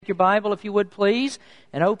Your Bible, if you would please,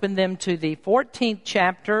 and open them to the 14th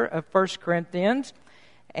chapter of 1 Corinthians.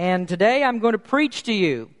 And today I'm going to preach to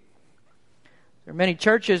you. There are many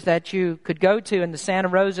churches that you could go to in the Santa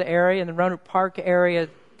Rosa area and the Roanoke Park area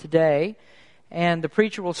today. And the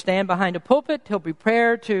preacher will stand behind a pulpit. He'll be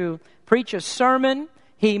prepared to preach a sermon.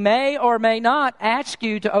 He may or may not ask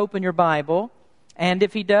you to open your Bible. And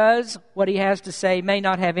if he does, what he has to say may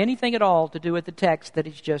not have anything at all to do with the text that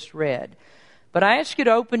he's just read. But I ask you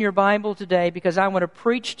to open your Bible today because I want to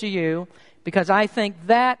preach to you, because I think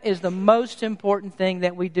that is the most important thing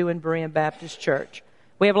that we do in Berean Baptist Church.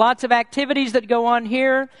 We have lots of activities that go on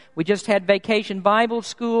here. We just had Vacation Bible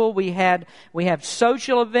School. We have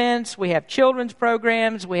social events. We have children's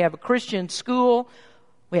programs. We have a Christian school.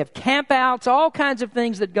 We have campouts, all kinds of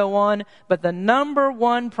things that go on. But the number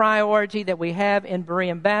one priority that we have in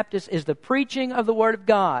Berean Baptist is the preaching of the Word of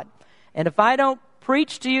God. And if I don't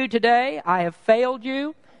preach to you today, I have failed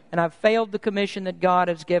you, and I've failed the commission that God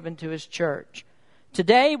has given to His church.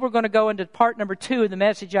 Today, we're going to go into part number 2 of the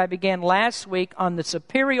message I began last week on the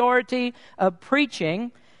superiority of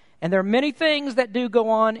preaching. And there are many things that do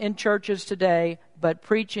go on in churches today, but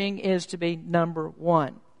preaching is to be number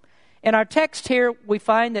one. In our text here, we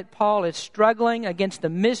find that Paul is struggling against the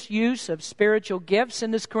misuse of spiritual gifts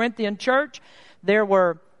in this Corinthian church. There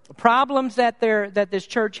were problems that this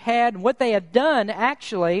church had, and what they had done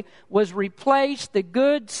actually was replace the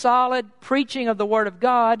good, solid preaching of the Word of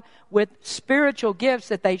God with spiritual gifts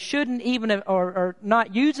that they shouldn't even or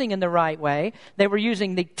not using in the right way. They were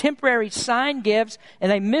using the temporary sign gifts,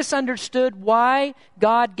 and they misunderstood why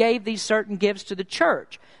God gave these certain gifts to the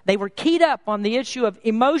church. They were keyed up on the issue of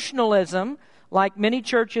emotionalism, like many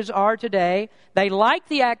churches are today. They like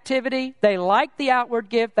the activity, they like the outward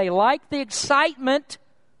gift, they like the excitement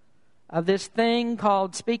of this thing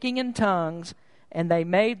called speaking in tongues, and they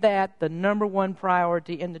made that the number one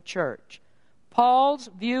priority in the church. Paul's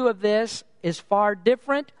view of this is far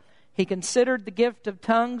different. He considered the gift of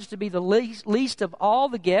tongues to be the least of all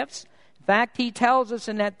the gifts. In fact, he tells us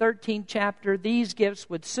in that 13th chapter these gifts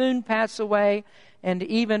would soon pass away, and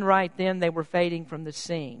even right then they were fading from the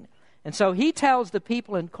scene. And so he tells the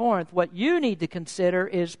people in Corinth, what you need to consider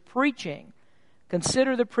is preaching.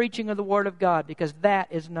 Consider the preaching of the Word of God, because that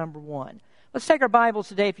is number one. Let's take our Bibles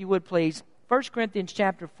today, if you would please. 1 Corinthians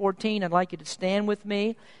chapter 14, I'd like you to stand with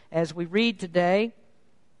me as we read today.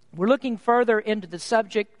 We're looking further into the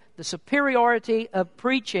subject, the superiority of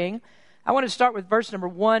preaching. I want to start with verse number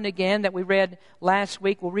 1 again that we read last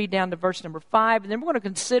week. We'll read down to verse number 5, and then we're going to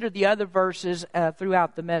consider the other verses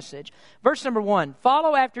throughout the message. Verse number 1,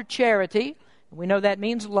 follow after charity. We know that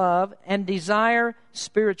means love, and desire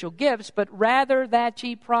spiritual gifts, but rather that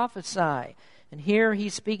ye prophesy. And here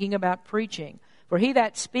he's speaking about preaching. For he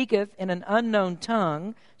that speaketh in an unknown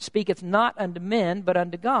tongue speaketh not unto men, but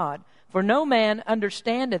unto God. For no man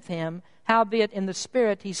understandeth him, howbeit in the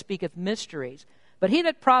Spirit he speaketh mysteries. But he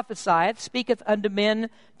that prophesieth speaketh unto men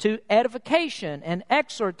to edification and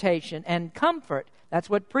exhortation and comfort. That's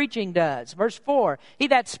what preaching does. Verse 4, he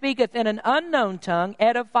that speaketh in an unknown tongue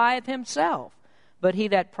edifieth himself. But he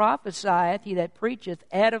that prophesieth, he that preacheth,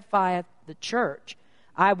 edifieth the church.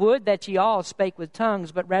 I would that ye all spake with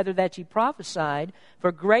tongues, but rather that ye prophesied.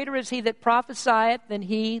 For greater is he that prophesieth than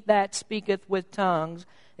he that speaketh with tongues,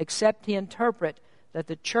 except he interpret, that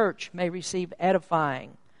the church may receive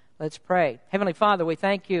edifying. Let's pray. Heavenly Father, we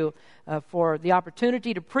thank you for the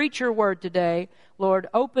opportunity to preach your word today. Lord,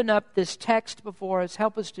 open up this text before us.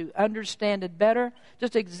 Help us to understand it better,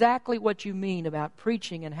 just exactly what you mean about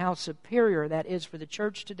preaching and how superior that is for the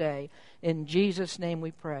church today. In Jesus' name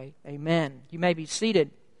we pray. Amen. You may be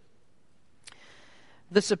seated.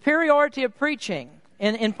 The superiority of preaching.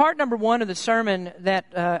 In part number 1 of the sermon that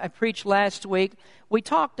I preached last week, we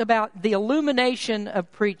talked about the illumination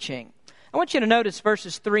of preaching. I want you to notice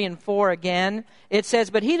verses 3 and 4 again. It says,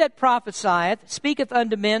 but he that prophesieth speaketh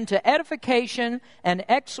unto men to edification and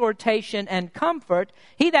exhortation and comfort.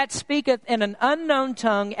 He that speaketh in an unknown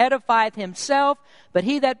tongue edifieth himself, but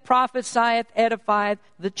he that prophesieth edifieth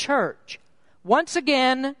the church. Once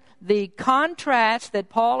again, the contrast that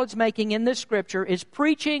Paul is making in this scripture is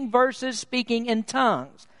preaching versus speaking in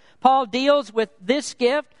tongues. Paul deals with this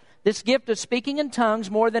gift of speaking in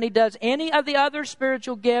tongues, more than he does any of the other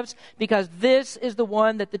spiritual gifts, because this is the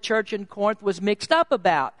one that the church in Corinth was mixed up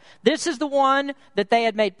about. This is the one that they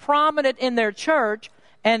had made prominent in their church,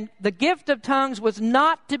 and the gift of tongues was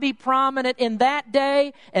not to be prominent in that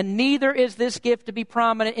day, and neither is this gift to be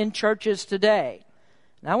prominent in churches today.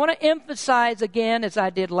 Now I want to emphasize again, as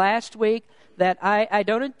I did last week, that I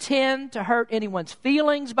don't intend to hurt anyone's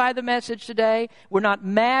feelings by the message today. We're not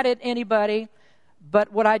mad at anybody.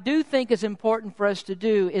 But what I do think is important for us to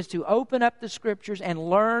do is to open up the Scriptures and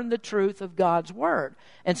learn the truth of God's Word.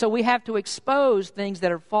 And so we have to expose things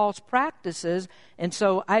that are false practices. And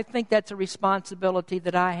so I think that's a responsibility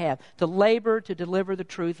that I have, to labor to deliver the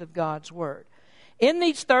truth of God's Word. In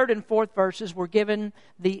these 3rd and 4th verses, we're given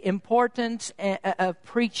the importance of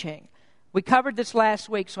preaching. We covered this last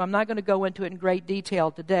week, so I'm not going to go into it in great detail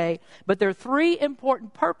today. But there are 3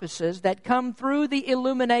 important purposes that come through the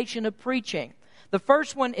illumination of preaching. The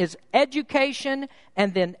first one is education,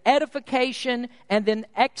 and then edification, and then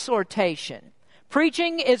exhortation.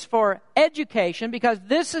 Preaching is for education because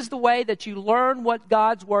this is the way that you learn what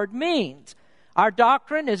God's Word means. Our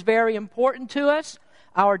doctrine is very important to us.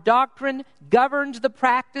 Our doctrine governs the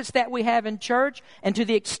practice that we have in church, and to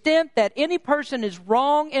the extent that any person is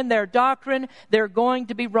wrong in their doctrine, they're going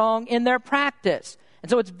to be wrong in their practice. And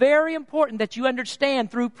so it's very important that you understand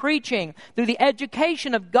through preaching, through the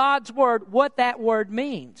education of God's Word, what that Word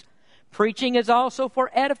means. Preaching is also for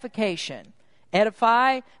edification.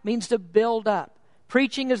 Edify means to build up.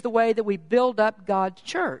 Preaching is the way that we build up God's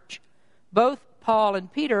church. Both Paul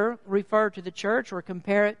and Peter refer to the church or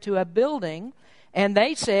compare it to a building. And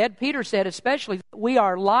they said, Peter said especially, we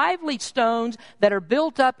are lively stones that are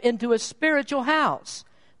built up into a spiritual house.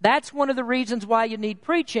 That's one of the reasons why you need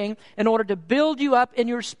preaching, in order to build you up in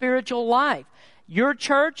your spiritual life. Your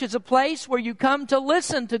church is a place where you come to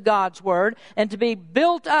listen to God's Word and to be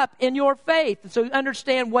built up in your faith, so you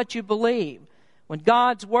understand what you believe. When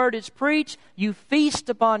God's Word is preached, you feast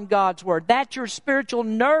upon God's Word. That's your spiritual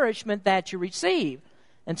nourishment that you receive.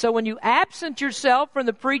 And so when you absent yourself from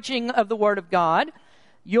the preaching of the Word of God,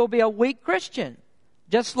 you'll be a weak Christian.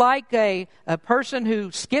 Just like a person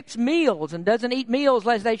who skips meals and doesn't eat meals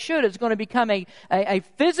as they should is going to become a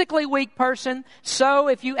physically weak person, so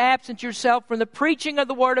if you absent yourself from the preaching of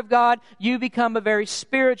the Word of God, you become a very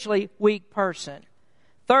spiritually weak person.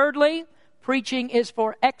 Thirdly, preaching is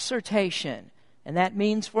for exhortation, and that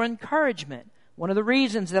means for encouragement. One of the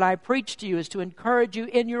reasons that I preach to you is to encourage you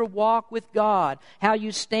in your walk with God, how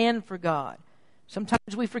you stand for God.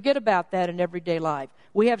 Sometimes we forget about that in everyday life.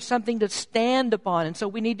 We have something to stand upon, and so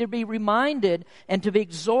we need to be reminded and to be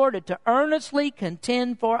exhorted to earnestly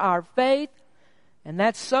contend for our faith. And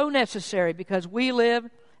that's so necessary because we live,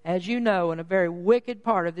 as you know, in a very wicked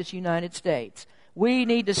part of this United States. We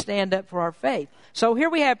need to stand up for our faith. So here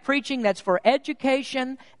we have preaching that's for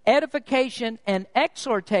education, edification, and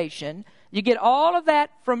exhortation. You get all of that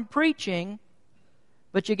from preaching,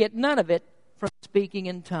 but you get none of it from speaking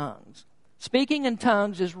in tongues. Speaking in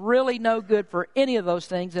tongues is really no good for any of those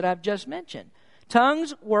things that I've just mentioned.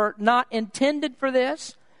 Tongues were not intended for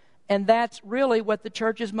this, and that's really what the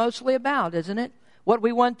church is mostly about, isn't it? What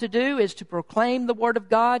we want to do is to proclaim the Word of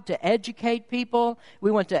God, to educate people. We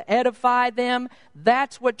want to edify them.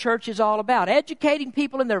 That's what church is all about. Educating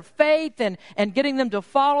people in their faith and getting them to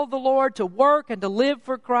follow the Lord, to work and to live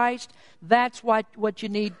for Christ. That's what you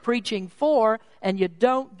need preaching for, and you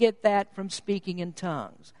don't get that from speaking in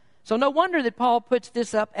tongues. So no wonder that Paul puts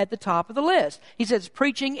this up at the top of the list. He says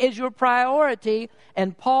preaching is your priority,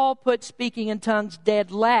 and Paul puts speaking in tongues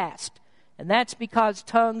dead last. And that's because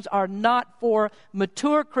tongues are not for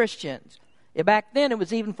mature Christians. Back then it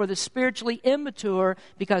was even for the spiritually immature,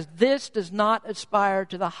 because this does not aspire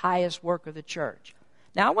to the highest work of the church.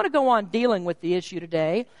 Now, I want to go on dealing with the issue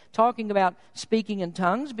today, talking about speaking in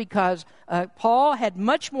tongues, because Paul had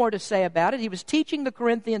much more to say about it. He was teaching the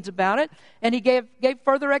Corinthians about it, and he gave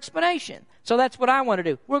further explanation. So that's what I want to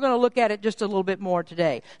do. We're going to look at it just a little bit more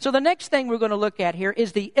today. So the next thing we're going to look at here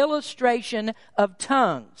is the illustration of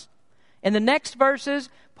tongues. In the next verses,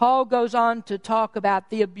 Paul goes on to talk about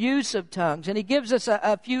the abuse of tongues, and he gives us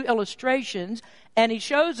a few illustrations. And he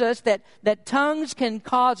shows us that tongues can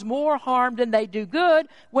cause more harm than they do good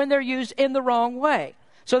when they're used in the wrong way.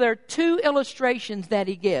 So there are 2 illustrations that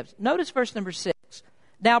he gives. Notice verse number 6.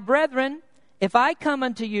 Now, brethren, if I come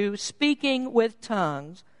unto you speaking with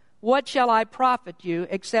tongues, what shall I profit you,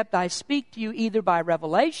 except I speak to you either by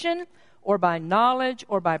revelation, or by knowledge,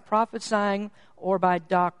 or by prophesying, or by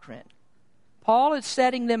doctrine? Paul is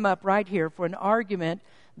setting them up right here for an argument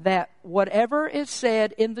that whatever is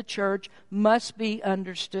said in the church must be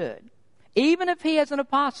understood. Even if he as an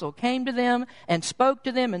apostle came to them and spoke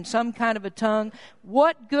to them in some kind of a tongue,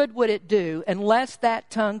 what good would it do unless that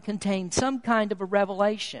tongue contained some kind of a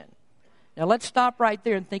revelation? Now let's stop right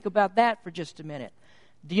there and think about that for just a minute.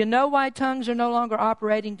 Do you know why tongues are no longer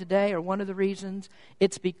operating today, or one of the reasons?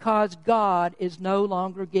 It's because God is no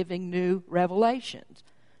longer giving new revelations.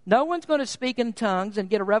 No one's going to speak in tongues and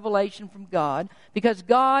get a revelation from God, because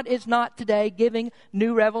God is not today giving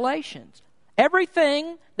new revelations.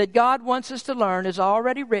 Everything that God wants us to learn is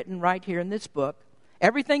already written right here in this book.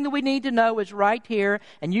 Everything that we need to know is right here.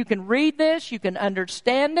 And you can read this, you can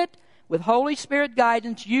understand it. With Holy Spirit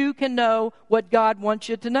guidance, you can know what God wants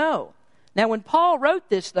you to know. Now, when Paul wrote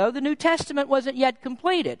this, though, the New Testament wasn't yet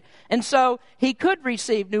completed. And so he could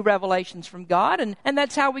receive new revelations from God, and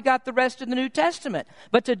that's how we got the rest of the New Testament.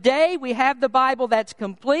 But today we have the Bible that's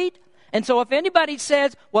complete. And so if anybody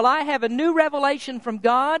says, well, I have a new revelation from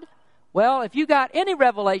God, well, if you got any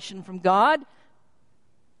revelation from God,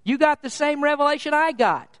 you got the same revelation I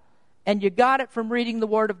got. And you got it from reading the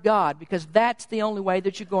Word of God, because that's the only way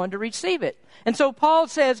that you're going to receive it. And so Paul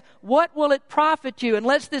says, what will it profit you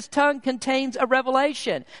unless this tongue contains a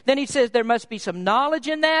revelation? Then he says there must be some knowledge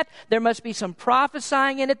in that. There must be some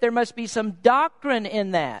prophesying in it. There must be some doctrine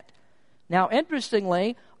in that. Now,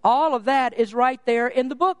 interestingly, all of that is right there in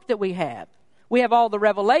the book that we have. We have all the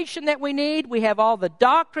revelation that we need. We have all the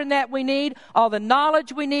doctrine that we need, all the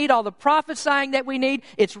knowledge we need, all the prophesying that we need.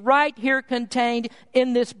 It's right here contained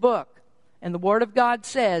in this book. And the Word of God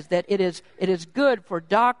says that it is good for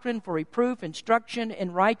doctrine, for reproof, instruction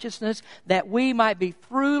in righteousness, that we might be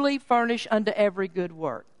truly furnished unto every good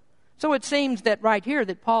work. So it seems that right here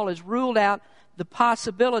that Paul has ruled out the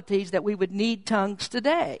possibilities that we would need tongues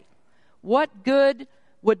today. What good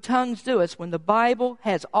would tongues do us when the Bible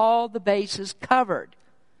has all the bases covered?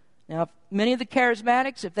 Now, many of the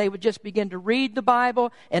charismatics, if they would just begin to read the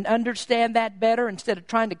Bible and understand that better, instead of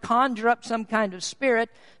trying to conjure up some kind of spirit,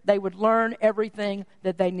 they would learn everything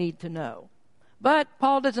that they need to know. But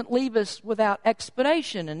Paul doesn't leave us without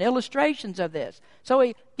explanation and illustrations of this. So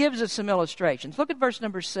he gives us some illustrations. Look at verse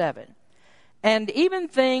number 7. And even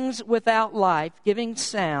things without life giving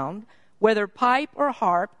sound, whether pipe or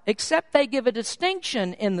harp, except they give a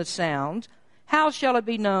distinction in the sounds, how shall it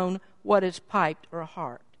be known what is piped or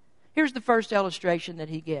harped? Here's the first illustration that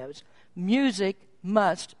he gives. Music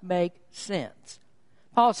must make sense.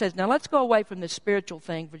 Paul says, now let's go away from this spiritual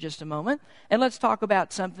thing for just a moment, and let's talk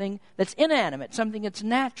about something that's inanimate, something that's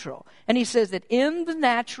natural. And he says that in the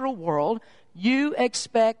natural world, you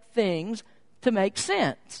expect things to make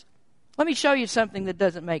sense. Let me show you something that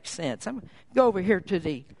doesn't make sense. I'm going to go over here to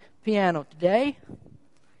the piano today,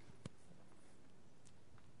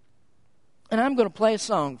 and I'm going to play a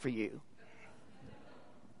song for you.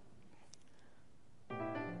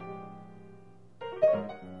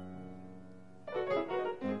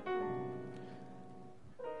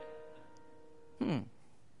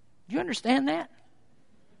 Do you understand that?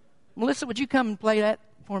 Melissa, would you come and play that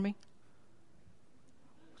for me?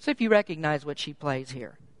 See if you recognize what she plays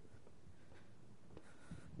here.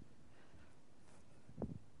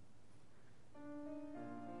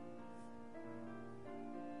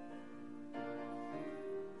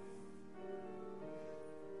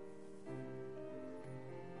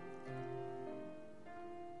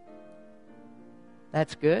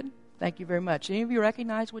 That's good. Thank you very much. Any of you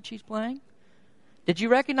recognize what she's playing? Did you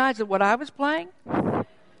recognize that what I was playing?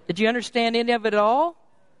 Did you understand any of it at all?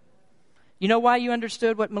 You know why you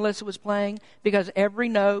understood what Melissa was playing? Because every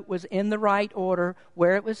note was in the right order,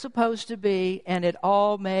 where it was supposed to be, and it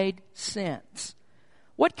all made sense.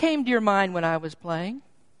 What came to your mind when I was playing?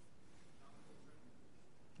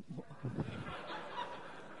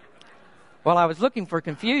 Well, I was looking for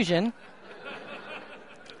confusion.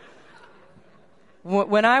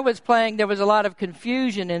 When I was playing, there was a lot of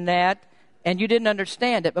confusion in that, and you didn't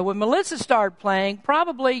understand it. But when Melissa started playing,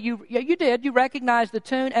 probably you did. You recognized the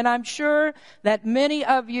tune, and I'm sure that many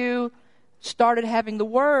of you started having the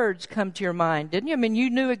words come to your mind, didn't you? I mean, you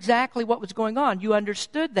knew exactly what was going on. You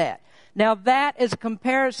understood that. Now, that is a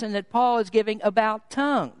comparison that Paul is giving about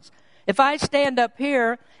tongues. If I stand up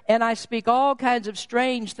here and I speak all kinds of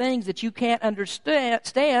strange things that you can't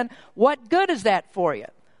understand, what good is that for you?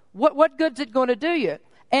 What good is it going to do you?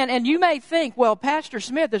 And you may think, well, Pastor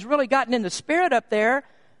Smith has really gotten in the spirit up there.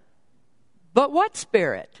 But what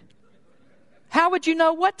spirit? How would you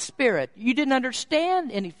know what spirit? You didn't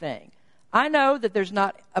understand anything. I know that there's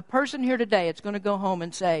not a person here today that's going to go home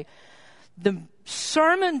and say, the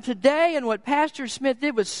sermon today and what Pastor Smith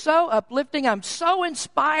did was so uplifting. I'm so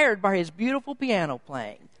inspired by his beautiful piano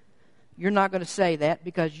playing. You're not going to say that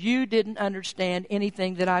because you didn't understand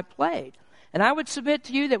anything that I played. And I would submit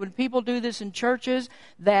to you that when people do this in churches,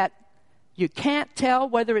 that you can't tell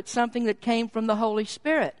whether it's something that came from the Holy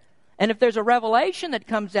Spirit. And if there's a revelation that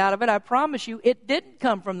comes out of it, I promise you it didn't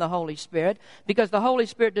come from the Holy Spirit, because the Holy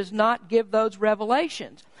Spirit does not give those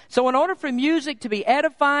revelations. So in order for music to be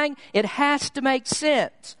edifying, it has to make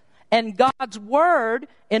sense. And God's Word,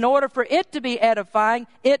 in order for it to be edifying,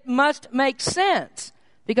 it must make sense,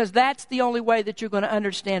 because that's the only way that you're going to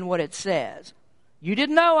understand what it says. You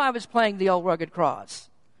didn't know I was playing the old rugged cross.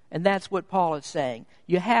 And that's what Paul is saying.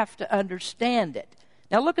 You have to understand it.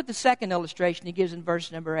 Now look at the second illustration he gives in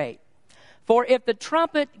verse number 8. For if the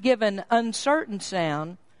trumpet give an uncertain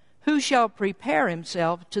sound, who shall prepare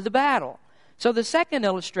himself to the battle? So the second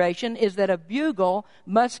illustration is that a bugle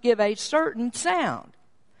must give a certain sound.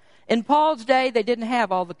 In Paul's day, they didn't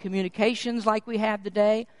have all the communications like we have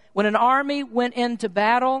today. When an army went into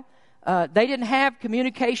battle, they didn't have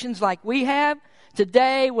communications like we have.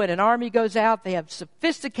 Today, when an army goes out, they have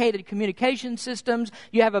sophisticated communication systems.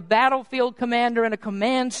 You have a battlefield commander and a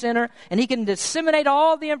command center, and he can disseminate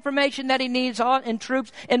all the information that he needs in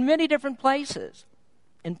troops in many different places.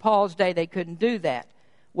 In Paul's day, they couldn't do that.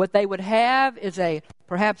 What they would have is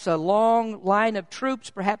perhaps a long line of troops,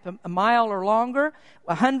 perhaps a mile or longer,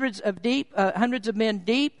 hundreds of men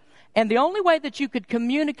deep. And the only way that you could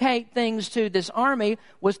communicate things to this army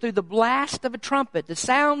was through the blast of a trumpet, the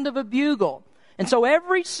sound of a bugle. And so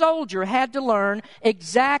every soldier had to learn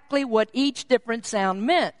exactly what each different sound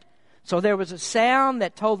meant. So there was a sound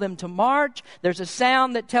that told them to march. There's a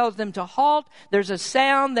sound that tells them to halt. There's a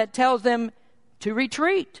sound that tells them to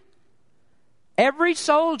retreat. Every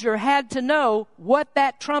soldier had to know what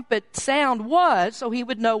that trumpet sound was so he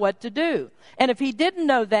would know what to do. And if he didn't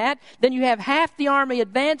know that, then you have half the army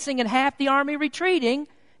advancing and half the army retreating,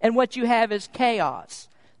 and what you have is chaos.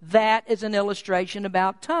 That is an illustration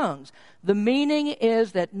about tongues. The meaning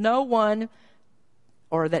is that no one,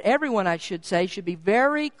 or that everyone, I should say, should be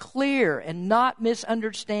very clear and not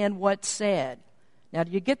misunderstand what's said. Now,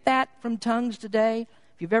 do you get that from tongues today?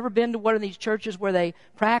 If you've ever been to one of these churches where they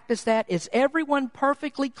practice that, is everyone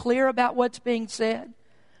perfectly clear about what's being said?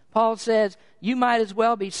 Paul says, you might as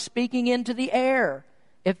well be speaking into the air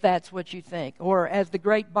if that's what you think. Or as the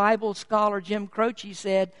great Bible scholar Jim Croce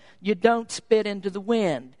said, you don't spit into the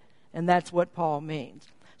wind. And that's what Paul means.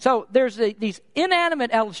 So there's these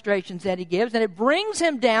inanimate illustrations that he gives, and it brings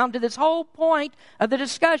him down to this whole point of the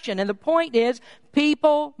discussion. And the point is,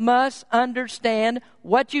 people must understand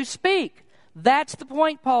what you speak. That's the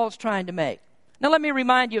point Paul's trying to make. Now let me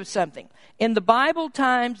remind you of something. In the Bible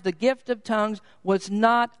times, the gift of tongues was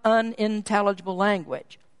not unintelligible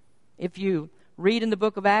language. If you read in the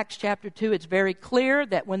book of Acts chapter 2, it's very clear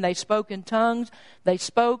that when they spoke in tongues, they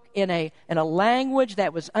spoke in a language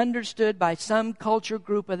that was understood by some culture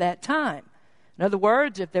group of that time. In other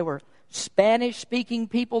words, if there were Spanish-speaking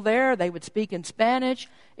people there, they would speak in Spanish.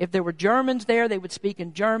 If there were Germans there, they would speak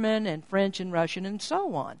in German and French and Russian and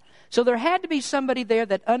so on. So there had to be somebody there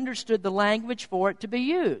that understood the language for it to be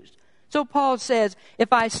used. So Paul says,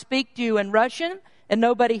 if I speak to you in Russian and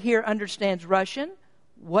nobody here understands Russian,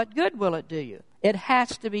 what good will it do you? It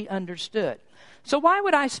has to be understood. So why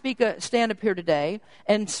would I stand up here today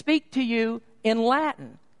and speak to you in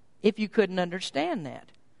Latin if you couldn't understand that?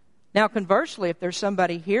 Now, conversely, if there's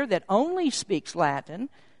somebody here that only speaks Latin,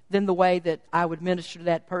 then the way that I would minister to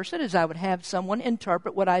that person is I would have someone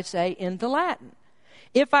interpret what I say into Latin.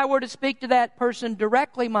 If I were to speak to that person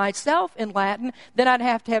directly myself in Latin, then I'd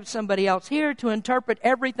have to have somebody else here to interpret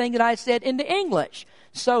everything that I said into English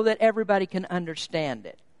so that everybody can understand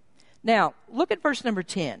it. Now, look at verse number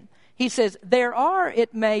 10. He says, there are,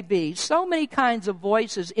 it may be, so many kinds of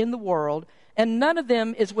voices in the world, and none of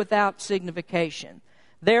them is without signification.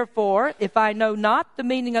 Therefore, if I know not the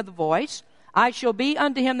meaning of the voice, I shall be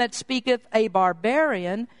unto him that speaketh a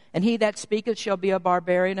barbarian, and he that speaketh shall be a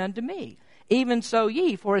barbarian unto me. Even so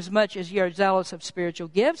ye, forasmuch as ye are zealous of spiritual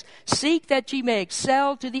gifts, seek that ye may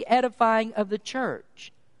excel to the edifying of the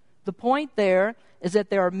church. The point there is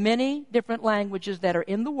that there are many different languages that are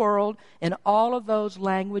in the world, and all of those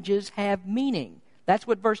languages have meaning. That's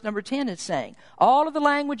what verse number 10 is saying. All of the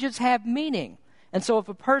languages have meaning. And so if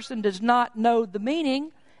a person does not know the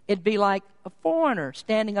meaning, it'd be like a foreigner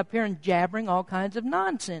standing up here and jabbering all kinds of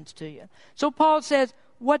nonsense to you. So Paul says,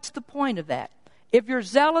 what's the point of that? If you're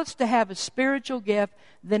zealous to have a spiritual gift,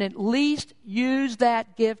 then at least use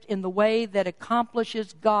that gift in the way that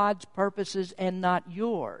accomplishes God's purposes and not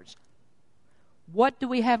yours. What do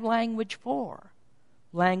we have language for?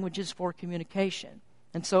 Language is for communication.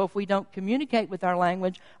 And so if we don't communicate with our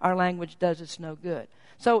language does us no good.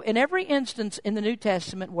 So in every instance in the New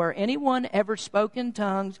Testament where anyone ever spoke in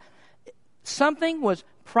tongues, something was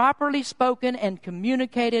properly spoken and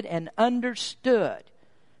communicated and understood.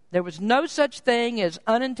 There was no such thing as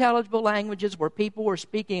unintelligible languages where people were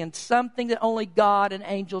speaking in something that only God and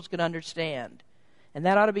angels could understand. And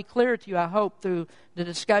that ought to be clear to you, I hope, through the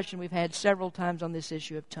discussion we've had several times on this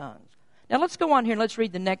issue of tongues. Now let's go on here and let's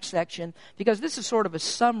read the next section, because this is sort of a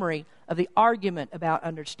summary of the argument about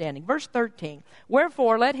understanding. Verse 13,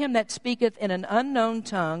 wherefore let him that speaketh in an unknown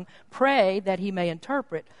tongue pray that he may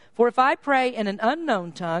interpret. For if I pray in an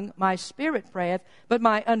unknown tongue, my spirit prayeth, but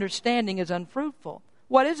my understanding is unfruitful.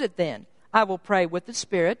 What is it then? I will pray with the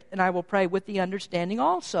Spirit, and I will pray with the understanding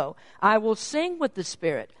also. I will sing with the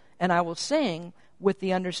Spirit, and I will sing with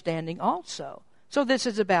the understanding also. So this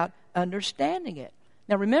is about understanding it.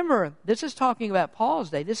 Now remember, this is talking about Paul's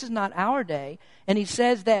day. This is not our day. And he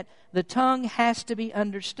says that the tongue has to be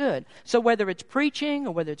understood. So whether it's preaching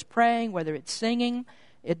or whether it's praying, whether it's singing,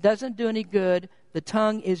 it doesn't do any good. The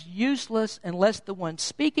tongue is useless unless the one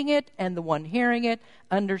speaking it and the one hearing it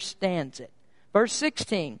understands it. Verse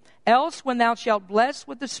 16, else when thou shalt bless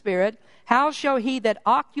with the Spirit, how shall he that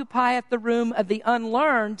occupieth the room of the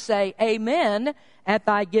unlearned say, Amen, at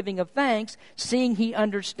thy giving of thanks, seeing he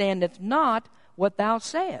understandeth not what thou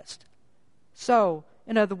sayest? So,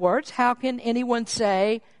 in other words, how can anyone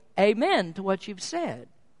say amen to what you've said?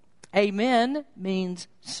 Amen means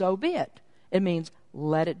so be it. It means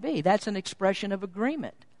let it be. That's an expression of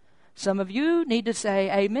agreement. Some of you need to say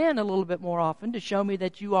amen a little bit more often to show me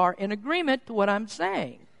that you are in agreement to what I'm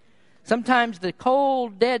saying. Sometimes the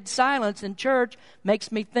cold, dead silence in church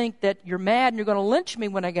makes me think that you're mad and you're going to lynch me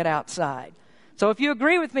when I get outside. So if you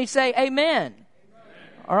agree with me, say amen.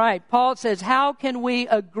 All right, Paul says, how can we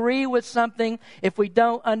agree with something if we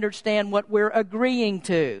don't understand what we're agreeing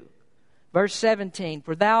to? Verse 17,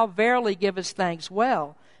 for thou verily givest thanks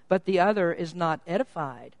well, but the other is not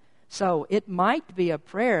edified. So it might be a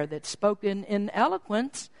prayer that's spoken in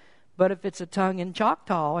eloquence, but if it's a tongue in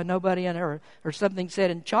Choctaw and nobody or something said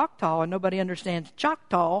in Choctaw and nobody understands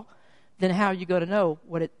Choctaw, then how are you going to know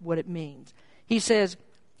what it means? He says,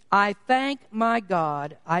 I thank my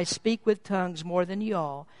God, I speak with tongues more than ye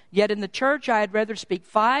all. Yet in the church I had rather speak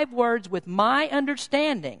 5 words with my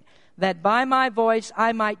understanding, that by my voice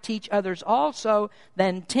I might teach others also,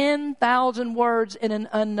 than 10,000 words in an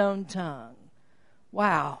unknown tongue.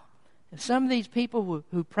 Wow. If some of these people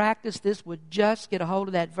who practice this would just get a hold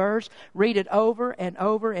of that verse, read it over and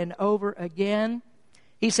over and over again.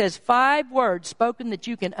 He says 5 words spoken that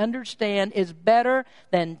you can understand is better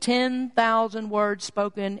than 10,000 words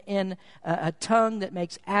spoken in a tongue that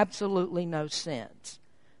makes absolutely no sense.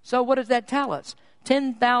 So what does that tell us?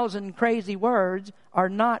 10,000 crazy words are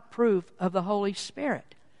not proof of the Holy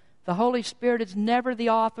Spirit. The Holy Spirit is never the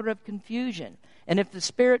author of confusion. And if the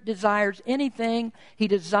Spirit desires anything, He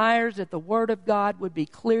desires that the Word of God would be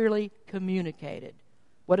clearly communicated.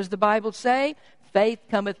 What does the Bible say? Faith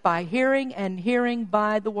cometh by hearing, and hearing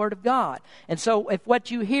by the Word of God. And so if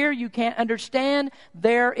what you hear you can't understand,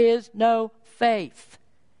 there is no faith.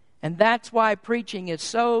 And that's why preaching is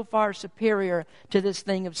so far superior to this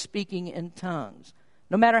thing of speaking in tongues.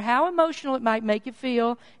 No matter how emotional it might make you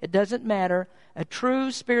feel, it doesn't matter. A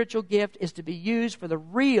true spiritual gift is to be used for the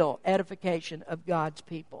real edification of God's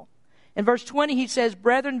people. In verse 20 he says,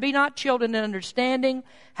 Brethren, be not children in understanding,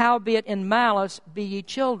 howbeit in malice be ye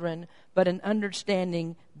children, but in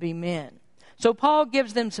understanding be men. So Paul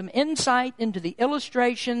gives them some insight into the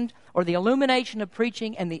illustration or the illumination of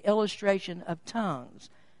preaching and the illustration of tongues.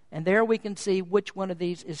 And there we can see which one of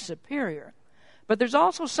these is superior. But there's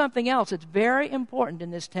also something else that's very important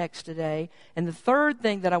in this text today. And the third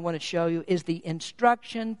thing that I want to show you is the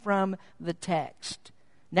instruction from the text.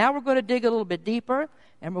 Now we're going to dig a little bit deeper,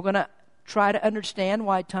 and we're going to try to understand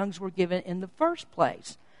why tongues were given in the first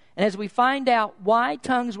place. And as we find out why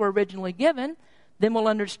tongues were originally given, then we'll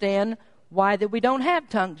understand why that we don't have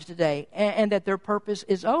tongues today and that their purpose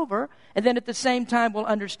is over. And then at the same time, we'll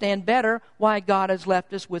understand better why God has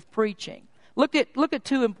left us with preaching. Look at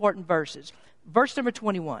 2 important verses. Verse number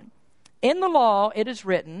 21. In the law it is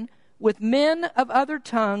written, with men of other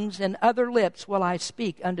tongues and other lips will I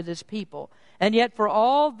speak unto this people. And yet for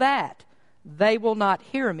all that they will not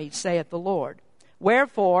hear me, saith the Lord.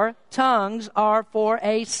 Wherefore tongues are for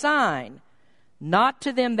a sign, not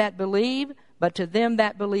to them that believe, but to them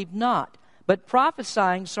that believe not. But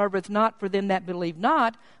prophesying serveth not for them that believe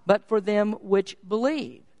not, but for them which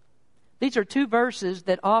believe. These are 2 verses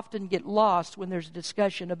that often get lost when there's a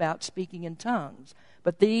discussion about speaking in tongues.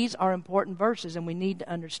 But these are important verses, and we need to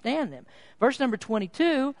understand them. Verse number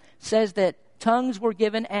 22 says that tongues were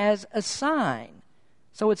given as a sign.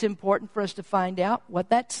 So it's important for us to find out what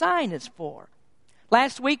that sign is for.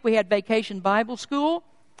 Last week we had Vacation Bible School,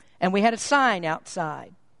 and we had a sign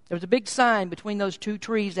outside. There was a big sign between those 2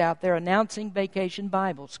 trees out there announcing Vacation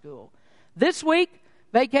Bible School. This week,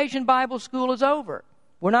 Vacation Bible School is over.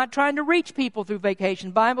 We're not trying to reach people through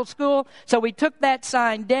Vacation Bible School, so we took that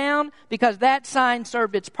sign down because that sign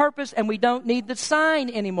served its purpose and we don't need the sign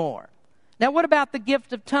anymore. Now, what about the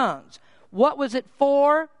gift of tongues? What was it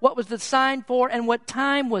for? What was the sign for? And what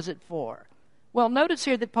time was it for? Well, notice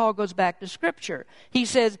here that Paul goes back to Scripture. He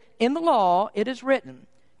says, in the law it is written,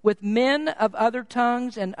 with men of other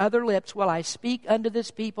tongues and other lips will I speak unto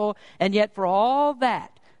this people, and yet for all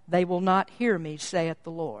that they will not hear me, saith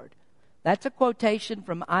the Lord. That's a quotation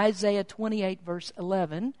from Isaiah 28, verse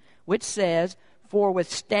 11, which says, For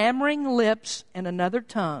with stammering lips and another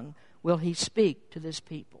tongue will he speak to this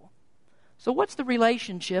people. So what's the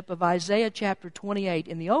relationship of Isaiah chapter 28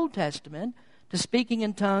 in the Old Testament to speaking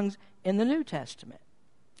in tongues in the New Testament?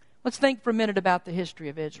 Let's think for a minute about the history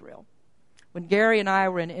of Israel. When Gary and I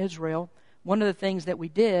were in Israel, one of the things that we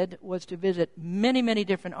did was to visit many, many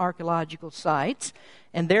different archaeological sites.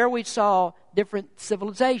 And there we saw different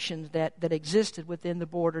civilizations that existed within the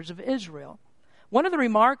borders of Israel. One of the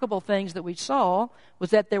remarkable things that we saw was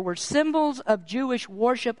that there were symbols of Jewish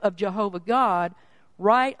worship of Jehovah God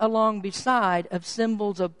right along beside of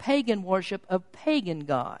symbols of pagan worship of pagan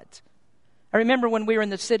gods. I remember when we were in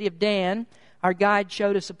the city of Dan, our guide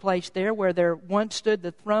showed us a place there where there once stood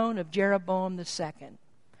the throne of Jeroboam II.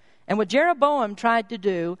 And what Jeroboam tried to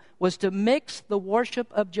do was to mix the worship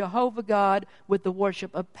of Jehovah God with the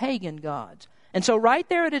worship of pagan gods. And so right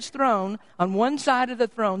there at his throne, on one side of the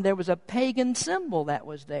throne, there was a pagan symbol that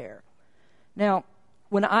was there. Now,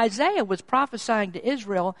 when Isaiah was prophesying to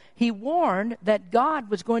Israel, he warned that God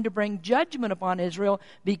was going to bring judgment upon Israel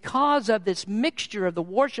because of this mixture of the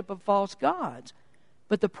worship of false gods.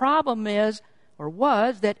 But the problem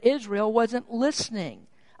was that Israel wasn't listening.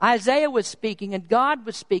 Isaiah was speaking and God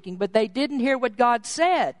was speaking, but they didn't hear what God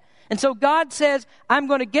said. And so God says, I'm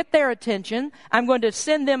going to get their attention. I'm going to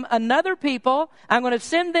send them another people. I'm going to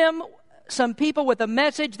send them some people with a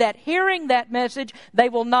message that hearing that message, they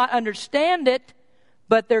will not understand it,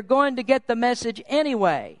 but they're going to get the message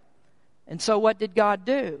anyway. And so what did God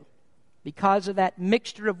do? Because of that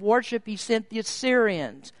mixture of worship, he sent the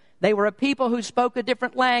Assyrians. They were a people who spoke a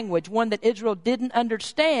different language, one that Israel didn't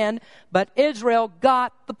understand, but Israel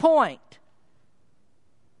got the point.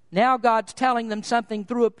 Now God's telling them something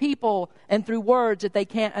through a people and through words that they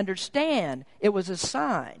can't understand. It was a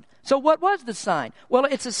sign. So what was the sign? Well,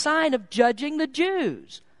 it's a sign of judging the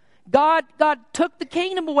Jews. God took the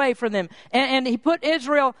kingdom away from them, and he put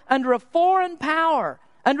Israel under a foreign power,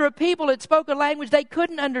 under a people that spoke a language they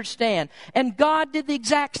couldn't understand. And God did the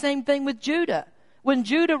exact same thing with Judah. When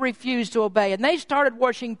Judah refused to obey and they started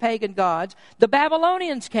worshiping pagan gods, the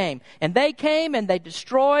Babylonians came. And they came and they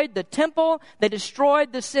destroyed the temple. They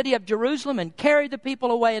destroyed the city of Jerusalem and carried the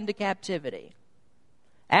people away into captivity.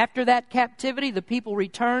 After that captivity, the people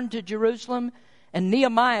returned to Jerusalem, and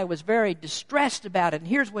Nehemiah was very distressed about it. And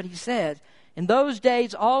here's what he says. In those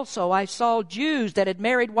days also I saw Jews that had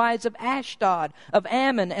married wives of Ashdod, of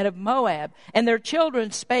Ammon, and of Moab. And their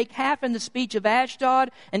children spake half in the speech of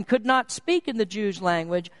Ashdod, and could not speak in the Jews'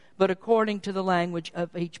 language, but according to the language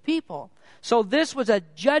of each people. So this was a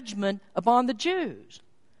judgment upon the Jews.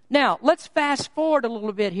 Now, let's fast forward a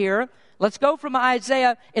little bit here. Let's go from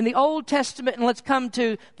Isaiah in the Old Testament, and let's come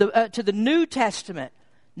to the New Testament.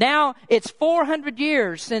 Now, it's 400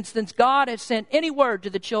 years since God has sent any word to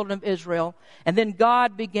the children of Israel, and then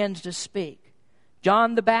God begins to speak.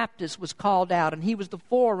 John the Baptist was called out, and he was the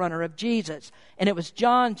forerunner of Jesus, and it was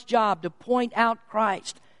John's job to point out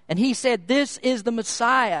Christ. And he said, this is the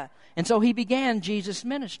Messiah. And so he began Jesus'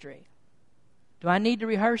 ministry. Do I need to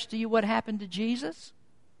rehearse to you what happened to Jesus?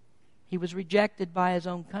 He was rejected by his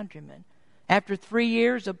own countrymen. After 3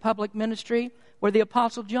 years of public ministry, where the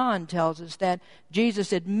Apostle John tells us that Jesus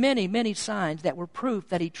did many, many signs that were proof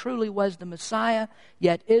that he truly was the Messiah,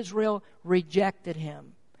 yet Israel rejected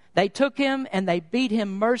him. They took him and they beat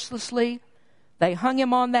him mercilessly. They hung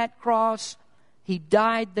him on that cross. He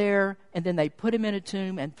died there, and then they put him in a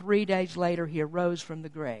tomb, and 3 days later he arose from the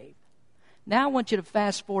grave. Now I want you to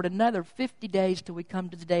fast forward another 50 days till we come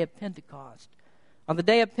to the day of Pentecost. On the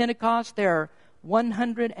day of Pentecost, there are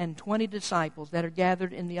 120 disciples that are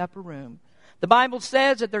gathered in the upper room. The Bible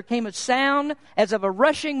says that there came a sound as of a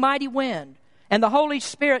rushing mighty wind, and the Holy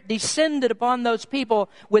Spirit descended upon those people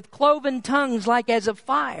with cloven tongues like as of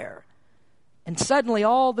fire. And suddenly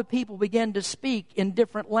all the people began to speak in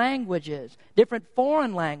different languages, different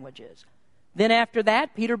foreign languages. Then after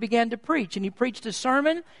that, Peter began to preach, and he preached a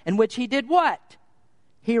sermon in which he did what?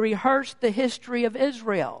 He rehearsed the history of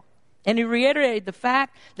Israel. And he reiterated the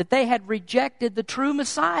fact that they had rejected the true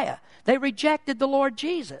Messiah. They rejected the Lord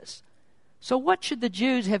Jesus. So what should the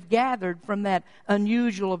Jews have gathered from that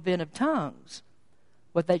unusual event of tongues?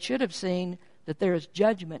 What they should have seen, that there is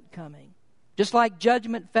judgment coming. Just like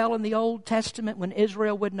judgment fell in the Old Testament when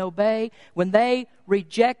Israel wouldn't obey, when they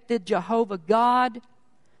rejected Jehovah God,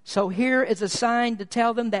 so here is a sign to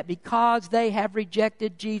tell them that because they have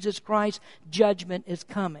rejected Jesus Christ, judgment is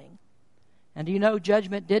coming. And do you know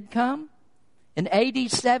judgment did come? In AD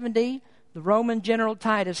 70, the Roman general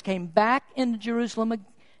Titus came back into Jerusalem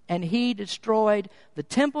and he destroyed the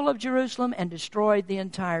temple of Jerusalem and destroyed the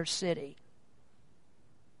entire city.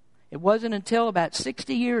 It wasn't until about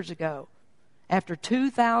 60 years ago, after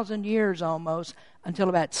 2,000 years almost, until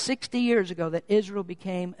about 60 years ago that Israel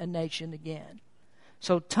became a nation again.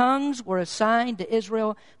 So tongues were a sign to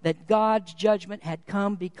Israel that God's judgment had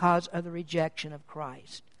come because of the rejection of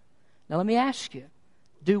Christ. Now let me ask you,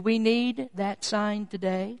 do we need that sign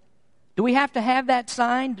today? Do we have to have that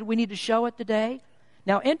sign? Do we need to show it today?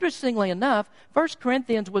 Now, interestingly enough, 1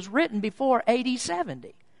 Corinthians was written before AD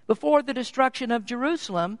 70, before the destruction of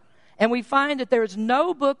Jerusalem, and we find that there is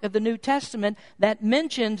no book of the New Testament that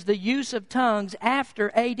mentions the use of tongues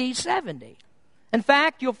after AD 70. In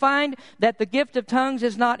fact, you'll find that the gift of tongues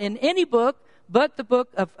is not in any book but the book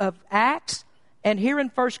of Acts and here in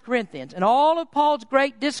 1 Corinthians. And all of Paul's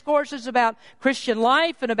great discourses about Christian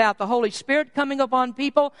life and about the Holy Spirit coming upon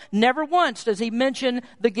people, never once does he mention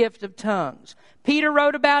the gift of tongues. Peter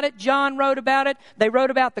wrote about it. John wrote about it. They wrote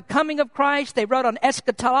about the coming of Christ. They wrote on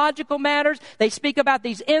eschatological matters. They speak about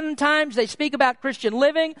these end times. They speak about Christian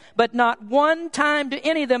living. But not one time do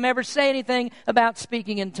any of them ever say anything about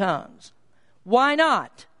speaking in tongues. Why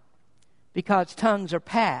not? Because tongues are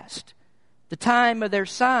past. The time of their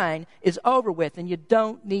sign is over with, and you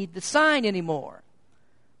don't need the sign anymore.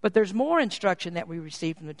 But there's more instruction that we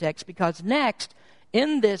receive from the text, because next,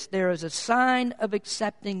 in this, there is a sign of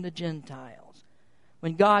accepting the Gentiles.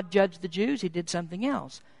 When God judged the Jews, he did something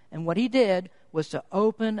else. And what he did was to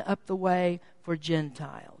open up the way for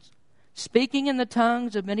Gentiles. Speaking in the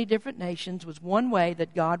tongues of many different nations was one way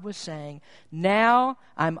that God was saying, now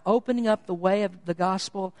I'm opening up the way of the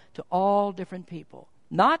gospel to all different people.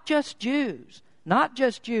 Not just Jews,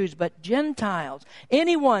 but Gentiles.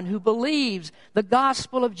 Anyone who believes the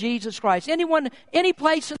gospel of Jesus Christ. Anyone, any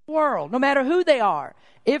place in the world, no matter who they are.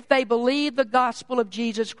 If they believe the gospel of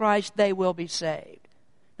Jesus Christ, they will be saved.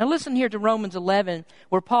 Now listen here to Romans 11,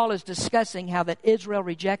 where Paul is discussing how that Israel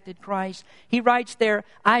rejected Christ. He writes there,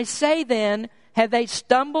 I say then, have they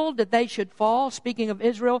stumbled that they should fall? Speaking of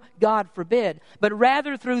Israel, God forbid. But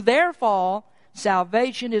rather through their fall,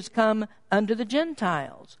 salvation is come unto the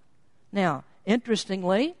Gentiles. Now,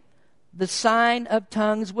 interestingly, the sign of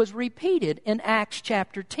tongues was repeated in Acts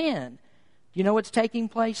chapter 10. Do you know what's taking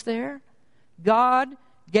place there? God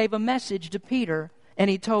gave a message to Peter, and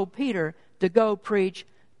he told Peter to go preach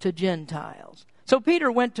to Gentiles. So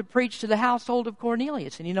Peter went to preach to the household of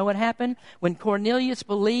Cornelius. And you know what happened? When Cornelius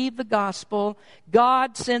believed the gospel,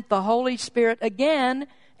 God sent the Holy Spirit again,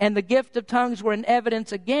 and the gift of tongues were in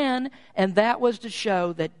evidence again, and that was to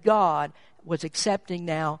show that God was accepting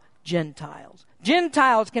now Gentiles.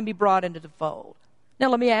 Gentiles can be brought into the fold. Now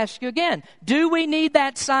let me ask you again, do we need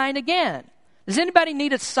that sign again? Does anybody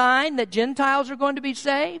need a sign that Gentiles are going to be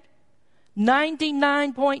saved?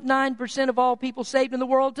 99.9% of all people saved in the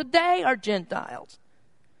world today are Gentiles.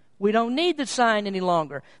 We don't need the sign any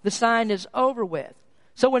longer. The sign is over with.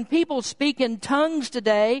 So when people speak in tongues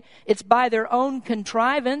today, it's by their own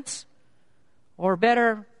contrivance. Or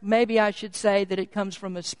better, maybe I should say that it comes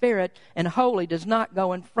from a Spirit, and holy does not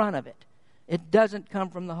go in front of it. It doesn't come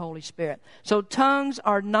from the Holy Spirit. So tongues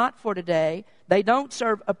are not for today. They don't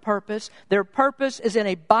serve a purpose. Their purpose is in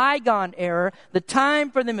a bygone era. The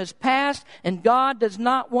time for them is past, and God does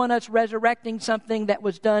not want us resurrecting something that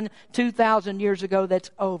was done 2,000 years ago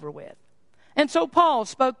that's over with. And so Paul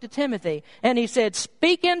spoke to Timothy, and he said,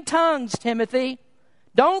 speak in tongues, Timothy.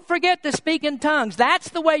 Don't forget to speak in tongues. That's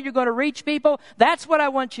the way you're going to reach people. That's what I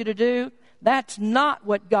want you to do. That's not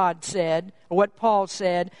what God said, or what Paul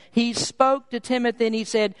said. He spoke to Timothy, and he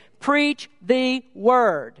said, preach the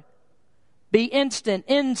word. Be instant,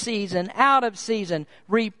 in season, out of season.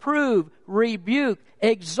 Reprove, rebuke,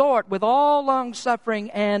 exhort with all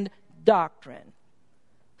long-suffering and doctrine.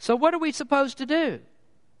 So what are we supposed to do?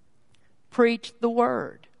 Preach the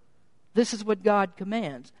word. This is what God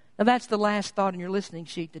commands. Now that's the last thought in your listening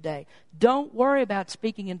sheet today. Don't worry about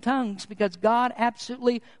speaking in tongues, because God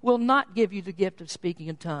absolutely will not give you the gift of speaking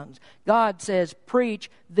in tongues. God says,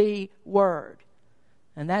 preach the word.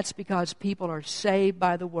 And that's because people are saved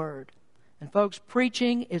by the word. And folks,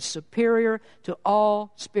 preaching is superior to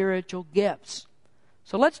all spiritual gifts.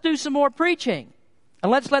 So let's do some more preaching.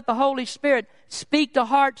 And let's let the Holy Spirit speak to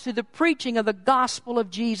hearts through the preaching of the gospel of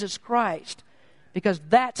Jesus Christ. Because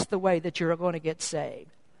that's the way that you're going to get saved.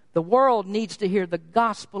 The world needs to hear the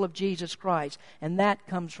gospel of Jesus Christ. And that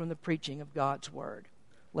comes from the preaching of God's word.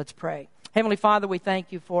 Let's pray. Heavenly Father, we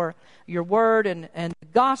thank you for your word and the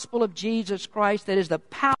gospel of Jesus Christ that is the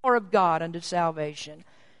power of God unto salvation.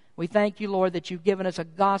 We thank you, Lord, that you've given us a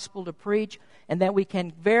gospel to preach and that we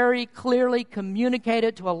can very clearly communicate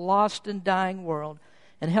it to a lost and dying world.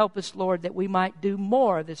 And help us, Lord, that we might do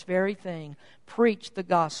more of this very thing. Preach the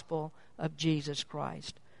gospel of Jesus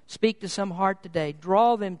Christ. Speak to some heart today.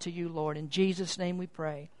 Draw them to you, Lord. In Jesus' name we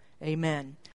pray. Amen.